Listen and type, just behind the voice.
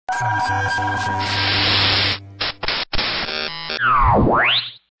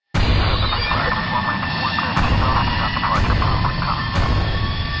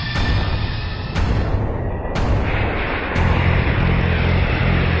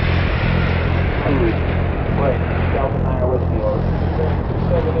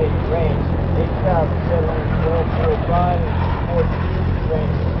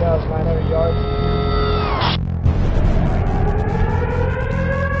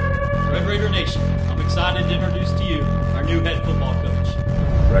Red Raider Nation, I'm excited to introduce to you our new head football coach.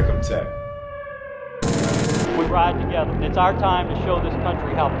 Recom Tech. We ride together. It's our time to show this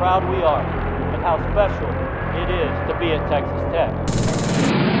country how proud we are and how special it is to be at Texas Tech.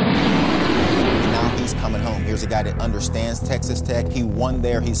 Now he's coming home. Here's a guy that understands Texas Tech. He won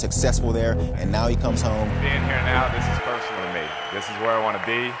there, he's successful there, and now he comes home. Being here now, this is personal to me. This is where I want to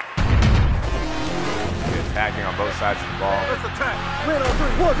be. Attacking on both sides of the ball. Let's attack. Win on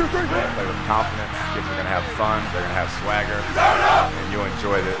three. 1, 2, 3. They're going to play with confidence. Kids are going to have fun. They're going to have swagger. And you'll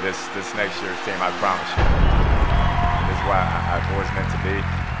enjoy this next year's team, I promise you. This is why I've always meant to be.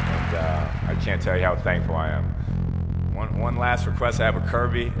 And I can't tell you how thankful I am. One last request I have of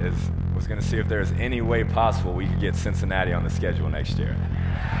Kirby was going to see if there's any way possible we could get Cincinnati on the schedule next year.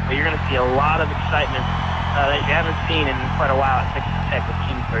 You're going to see a lot of excitement that you haven't seen in quite a while at Texas Tech with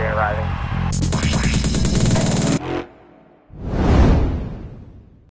Kingsbury arriving.